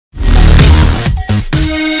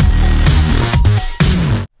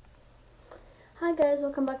Hi guys,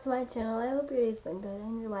 welcome back to my channel. I hope your day's been good,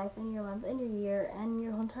 and your life, and your month, and your year, and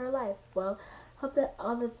your whole entire life. Well, hope that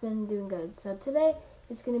all that's been doing good. So today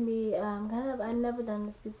it's gonna be I've never done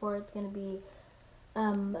this before. It's gonna be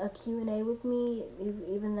a Q&A with me,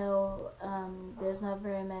 even though there's not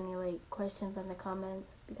very many questions in the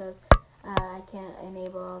comments because I can't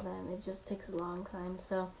enable all of them. It just takes a long time.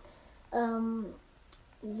 So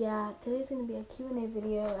yeah, today's going to be a Q&A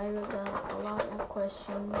video. I wrote down a lot of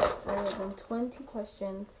questions. I wrote down 20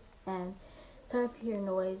 questions, and sorry if you hear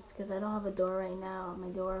noise because I don't have a door right now. My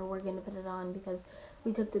door, we're going to put it on because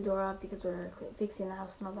we took the door off because we're fixing the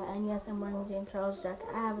house and all that. And yes, I'm wearing a James Charles jacket.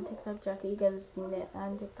 I have a TikTok jacket. You guys have seen it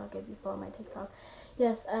on TikTok if you follow my TikTok.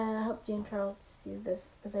 Yes, I hope James Charles sees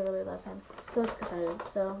this because I really love him. So let's get started.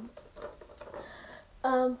 So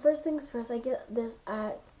first things first, I get this.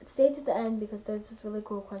 Stay to the end because there's this really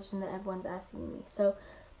cool question that everyone's asking me. So,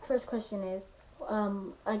 first question is,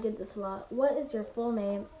 I get this a lot. What is your full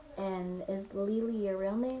name, and is Lily your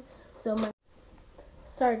real name? So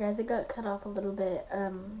sorry guys, it got cut off a little bit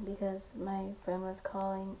because my friend was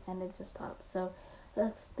calling and it just stopped. So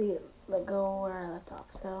let's go where I left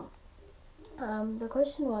off. So the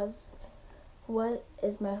question was, what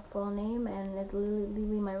is my full name, and is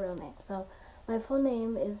Lily my real name? So my full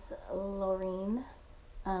name is Laureen.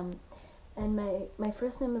 And my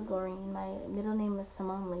first name is Laureen, my middle name is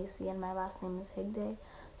Simone Lacey, and my last name is Higday.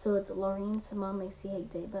 So it's Laureen Simone Lacey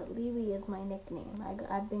Higday, but Lily is my nickname.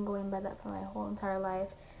 I've been going by that for my whole entire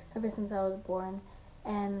life, ever since I was born.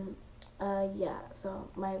 And yeah, so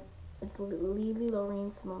it's Lily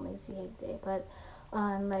Laureen Simone Lacey Higday. But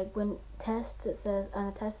on when test it says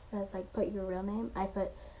put your real name, I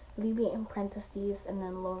put Lily in parentheses and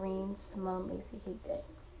then Laureen Simone Lacey Higday.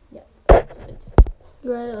 Yep, that's what I do.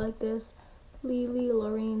 You write it like this: Lily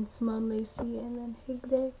Laureen Simone Lacey, and then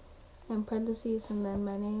Higday, and parentheses, and then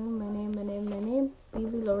my name,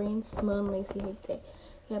 Lily Laureen Simone Lacey Higday.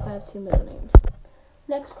 Yep, I have two middle names.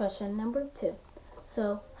 Next question, number 2.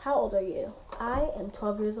 So, how old are you? I am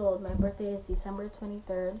 12 years old. My birthday is December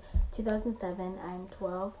 23rd, 2007. I'm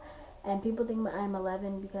 12, and people think I'm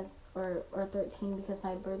 11 or 13 because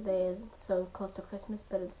my birthday is so close to Christmas,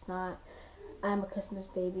 but it's not. I'm a Christmas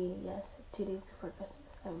baby. Yes, it's 2 days before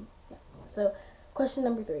Christmas. Yeah. So, question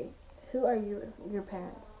number 3. Who are your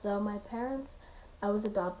parents? So, my parents, I was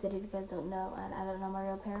adopted, if you guys don't know, and I don't know my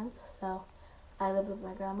real parents. So, I live with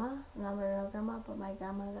my grandma. Not my real grandma, but my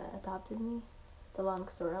grandma that adopted me. It's a long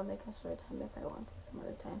story. I'll make a story time if I want to some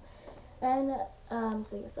other time. And,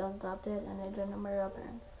 so yes, I was adopted, and I don't know my real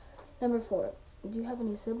parents. Number 4. Do you have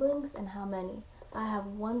any siblings, and how many? I have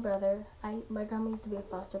one brother. My grandma used to be a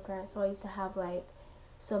foster parent, so I used to have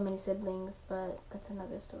so many siblings, but that's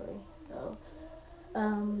another story. So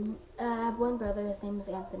I have one brother. His name is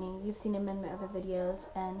Anthony. You've seen him in my other videos,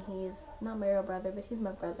 and he's not my real brother, but he's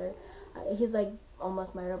my brother. He's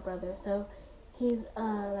almost my real brother. So he's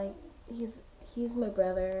he's my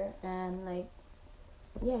brother, and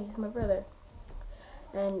yeah, he's my brother.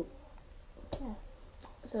 And yeah.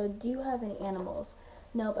 So, do you have any animals?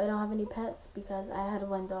 Nope, I don't have any pets because I had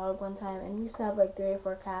one dog one time, and we used to have 3 or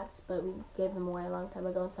 4 cats, but we gave them away a long time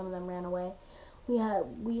ago, and some of them ran away. We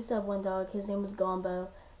used to have one dog. His name was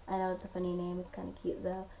Gombo. I know it's a funny name. It's kind of cute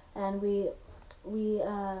though. And we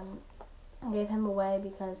gave him away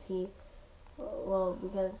because we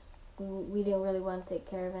didn't really want to take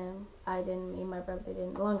care of him. I didn't. Me and my brother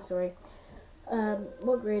didn't. Long story.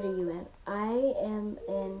 What grade are you in? I am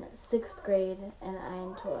in 6th grade, and I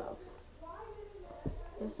am 12.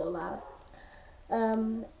 They're so loud.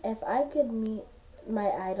 If I could meet my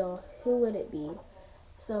idol, who would it be?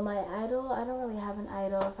 So my idol, I don't really have an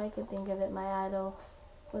idol. If I could think of it, my idol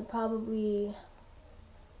would probably,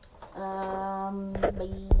 my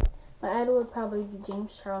idol would probably be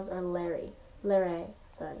James Charles or Larry.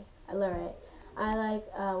 I like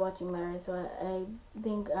watching Larry, so I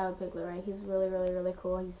think I would pick Larry. He's really, really, really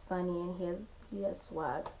cool. He's funny, and he has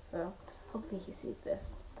swag. So hopefully he sees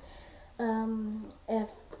this.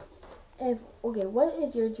 Okay, what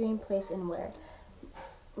is your dream place and where?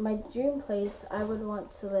 My dream place, I would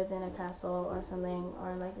want to live in a castle or something,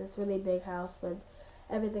 or this really big house with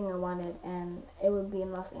everything I wanted, and it would be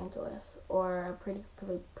in Los Angeles, or a pretty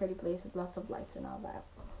place with lots of lights and all that.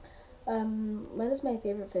 What is my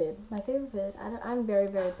favorite food? My favorite food, I'm very,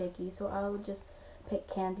 very picky, so I would just pick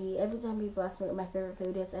candy. Every time people ask me what my favorite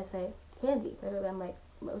food is, I say candy. Literally, I'm like,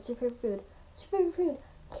 what's your favorite food? What's your favorite food?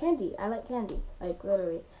 Candy. I like candy.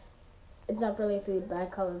 Literally. It's not really a food, but I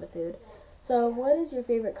call it a food. So, what is your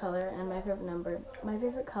favorite color and my favorite number? My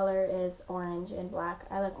favorite color is orange and black.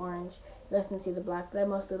 I like orange. You guys can see the black, but I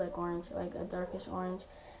mostly like orange, like a darkish orange.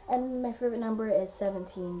 And my favorite number is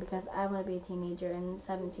 17 because I want to be a teenager, and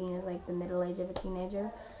 17 is like the middle age of a teenager.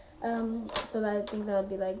 So I think that would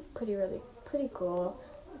be like pretty cool.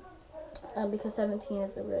 Because 17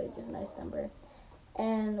 is a really just nice number.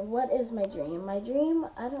 And what is my dream? My dream,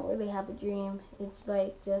 I don't really have a dream. It's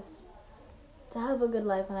like just to have a good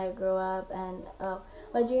life when I grow up. And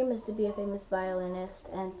my dream is to be a famous violinist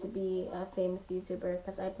and to be a famous YouTuber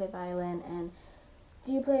because I play violin. And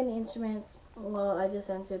do you play any instruments? Well, I just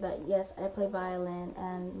answered that yes, I play violin,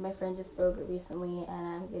 and my friend just broke it recently, and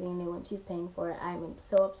I'm getting a new one. She's paying for it. I'm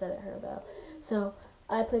so upset at her though. So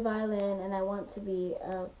I play violin, and I want to be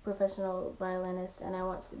a professional violinist, and I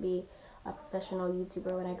want to be a professional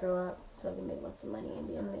YouTuber when I grow up, so I can make lots of money and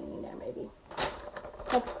be a millionaire maybe.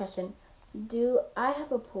 Next question. Do I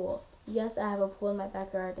have a pool? Yes, I have a pool in my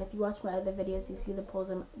backyard. If you watch my other videos, you see the pool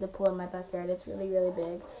in my backyard. It's really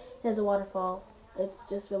big. It has a waterfall. It's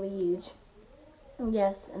just really huge.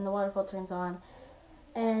 Yes, and the waterfall turns on.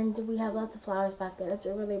 And we have lots of flowers back there. It's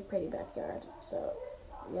a really pretty backyard. So,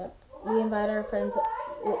 yep. We invite our friends.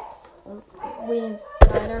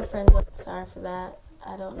 Sorry for that.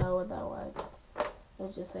 I don't know what that was. It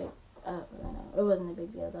was just like, I don't really know. It wasn't a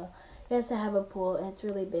big deal though. Yes, I have a pool, and it's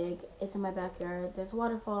really big. It's in my backyard. There's a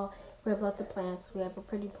waterfall. We have lots of plants. We have a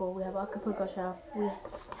pretty pool. We have Acapulco shelf. We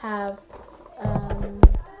have,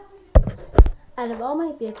 out of all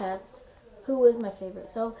my BFFs, who was my favorite?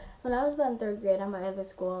 So when I was about in 3rd grade at my other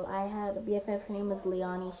school, I had a BFF. Her name was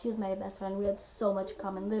Leonie. She was my best friend. We had so much in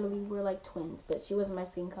common. Literally, we were like twins, but she wasn't my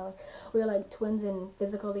skin color. We were like twins in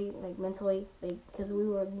physically, like mentally, like because we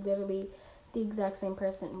were literally the exact same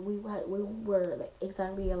person. We were like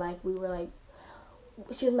exactly alike. We were like,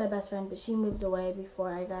 she was my best friend, but she moved away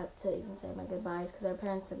before I got to even say my goodbyes because our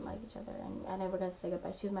parents didn't like each other, and I never got to say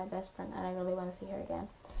goodbye. She was my best friend, and I really want to see her again.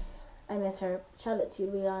 I miss her. Shout out to you,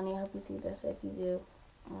 Leonie. I hope you see this if you do.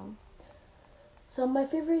 So my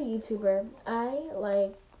favorite YouTuber, I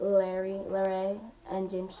like Larry, and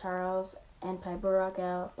James Charles, and Piper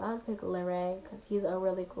Raquel. But I'd pick Larry because he's a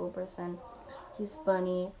really cool person. He's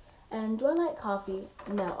funny. And do I like coffee?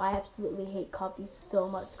 No, I absolutely hate coffee so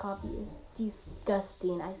much. Coffee is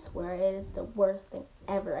disgusting. I swear, it is the worst thing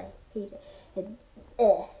ever. I hate it. It's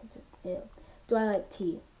just ew. Do I like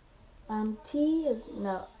tea? Tea is,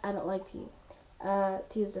 no, I don't like tea.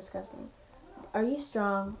 Tea is disgusting. Are you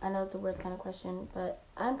strong? I know it's a weird kind of question, but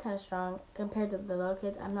I'm kind of strong. Compared to the little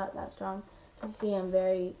kids, I'm not that strong. You see, I'm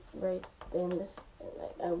very thin.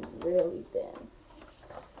 I'm really thin.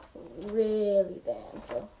 Really thin,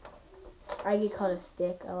 so I get called a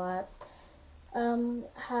stick a lot.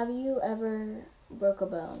 Have you ever broke a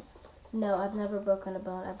bone? No, I've never broken a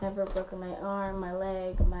bone. I've never broken my arm, my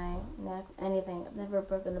leg, my neck, anything. I've never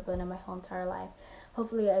broken a bone in my whole entire life.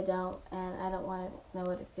 Hopefully I don't, and I don't want to know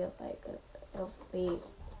what it feels like, because hopefully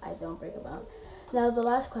I don't break a bone. Now, the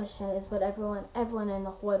last question is what everyone in the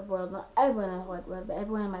whole world, not everyone in the whole world, but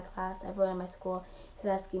everyone in my class, everyone in my school is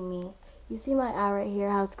asking me. You see my eye right here,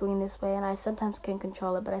 how it's going this way, and I sometimes can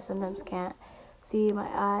control it, but I sometimes can't. See my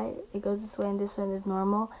eye, it goes this way, and this one is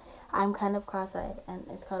normal. I'm kind of cross-eyed, and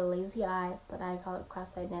it's called a lazy eye, but I call it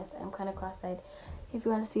cross-eyedness. I'm kind of cross-eyed. If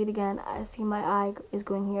you want to see it again, I see my eye is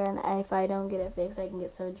going here, and if I don't get it fixed, I can get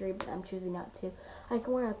surgery, but I'm choosing not to. I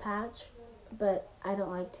can wear a patch, but I don't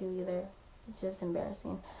like to either. It's just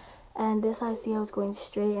embarrassing. And this eye, see how it's going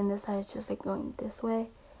straight, and this eye is just like going this way.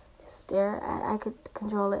 Just stare at. I could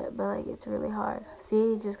control it, but like it's really hard.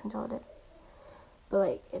 See, just controlled it, but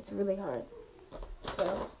like it's really hard.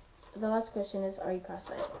 So the last question is, are you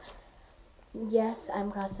cross-eyed? Yes,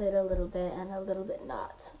 I'm cross-eyed a little bit and a little bit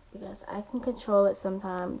not, because I can control it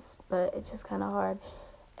sometimes, but it's just kind of hard.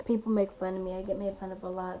 People make fun of me. I get made fun of a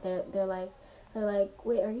lot. They're like,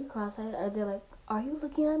 wait, are you cross-eyed? Or they're like, are you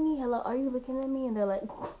looking at me? Hello, are you looking at me? And they're like,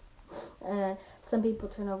 and some people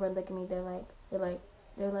turn over and look at me. They're like,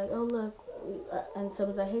 oh look, and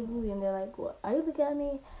someone's like, hey Lily, and they're like, what? Are you looking at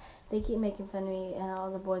me? They keep making fun of me, and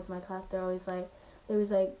all the boys in my class, they're always like,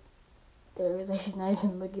 she's not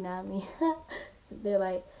even looking at me. They're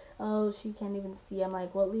like, oh, she can't even see. I'm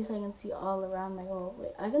like, well, at least I can see all around my whole.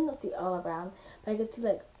 Wait, I cannot see all around, but I can see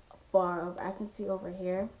like far over. I can see over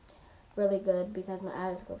here, really good because my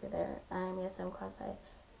eyes go over there. Yes, I'm cross-eyed,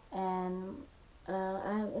 and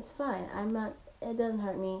it's fine. I'm not. It doesn't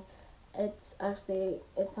hurt me. It's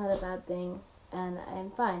not a bad thing, and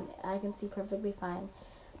I'm fine. I can see perfectly fine,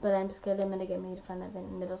 but I'm scared I'm gonna get made fun of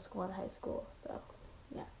in middle school and high school. So,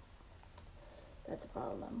 yeah. That's a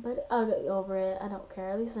problem, but I'll get over it. I don't care.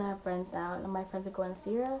 At least I have friends now, and my friends are going to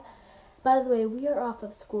Syria, By the way, we are off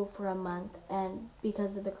of school for a month, and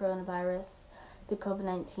because of the coronavirus, the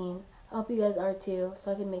COVID-19, I hope you guys are too,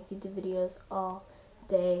 so I can make YouTube videos all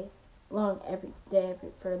day long, every day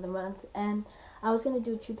for the month. And I was going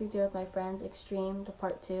to do Truth or Dare with my friends, Extreme, the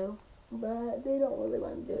part 2, but they don't really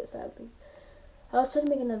want to do it, sadly. I'll try to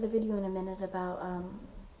make another video in a minute about,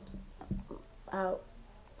 about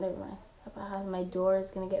how my door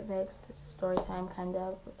is going to get fixed. It's a story time, kind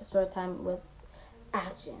of, a story time with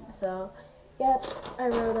action. So, yep, I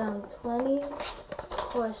wrote down 20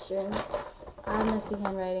 questions. I miss the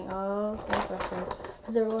handwriting. Oh, 20 questions.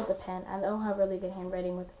 Because I wrote with a pen. I don't have really good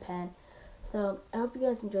handwriting with a pen. So, I hope you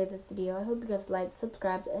guys enjoyed this video. I hope you guys liked,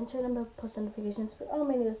 subscribed, and turned on post notifications for all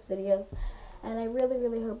my newest videos. And I really,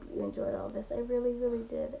 really hope you enjoyed all this. I really, really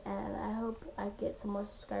did. And I hope I get some more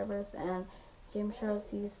subscribers. And James Charles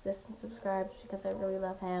sees this and subscribes because I really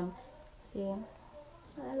love him. See,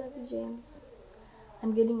 I love you, James.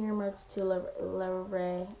 I'm getting your merch to La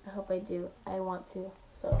Ray. I hope I do. I want to.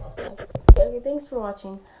 So, yeah. Okay, thanks for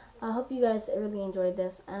watching. I hope you guys really enjoyed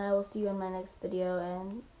this. And I will see you in my next video.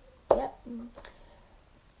 And, yeah.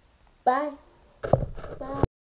 Bye.